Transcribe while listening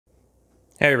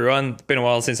Hey everyone, it's been a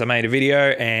while since I made a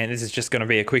video and this is just going to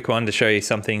be a quick one to show you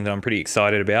something that I'm pretty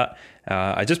excited about.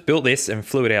 I just built this and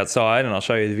flew it outside and I'll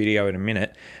show you the video in a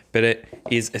minute, but it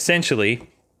is essentially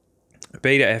a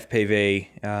Betafpv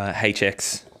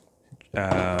HX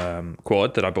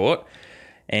quad that I bought,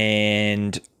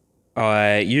 and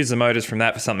I used the motors from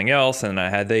that for something else, and I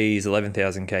had these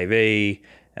 11,000 kV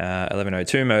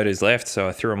 1102 motors left, so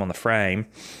I threw them on the frame.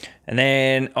 And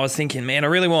then I was thinking, man, I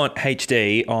really want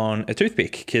HD on a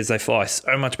toothpick because they fly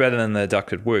so much better than the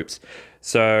ducted whoops.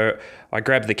 So I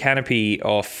grabbed the canopy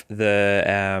off the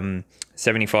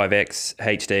 75X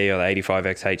HD or the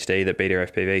 85X HD that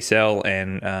Betafpv sell,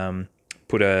 and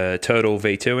put a Turtle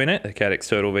V2 in it, the Cadex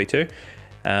Turtle V2.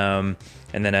 And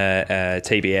then a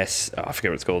TBS, I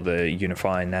forget what it's called, the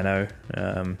Unify Nano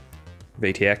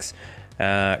VTX.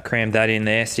 Crammed that in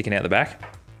there, sticking out the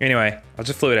back. Anyway, I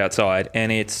just flew it outside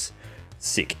and it's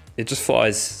sick. It just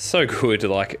flies so good,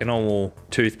 like a normal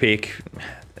toothpick.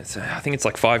 I think it's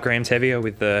like 5 grams heavier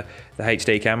with the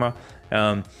HD camera.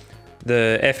 The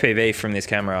FPV from this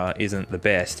camera isn't the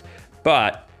best,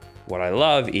 but what I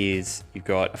love is you've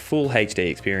got a full HD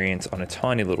experience on a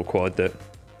tiny little quad that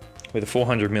with a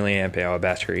 400 milliamp hour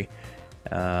battery,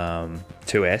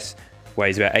 2S.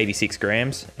 Weighs about 86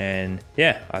 grams, and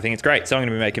yeah, I think it's great. So I'm going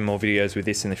to be making more videos with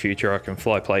this in the future. I can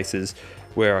fly places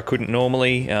where I couldn't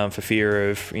normally for fear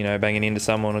of, you know, banging into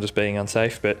someone or just being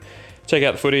unsafe. But check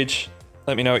out the footage.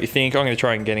 Let me know what you think. I'm going to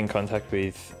try and get in contact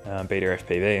with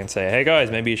Betafpv and say, hey guys,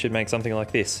 maybe you should make something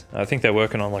like this. I think they're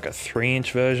working on like a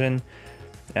 3-inch version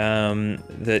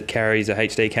that carries a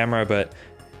HD camera, but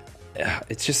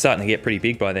it's just starting to get pretty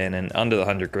big by then, and under the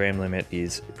 100 gram limit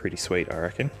is pretty sweet, I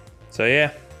reckon. So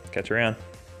yeah. Catch you around.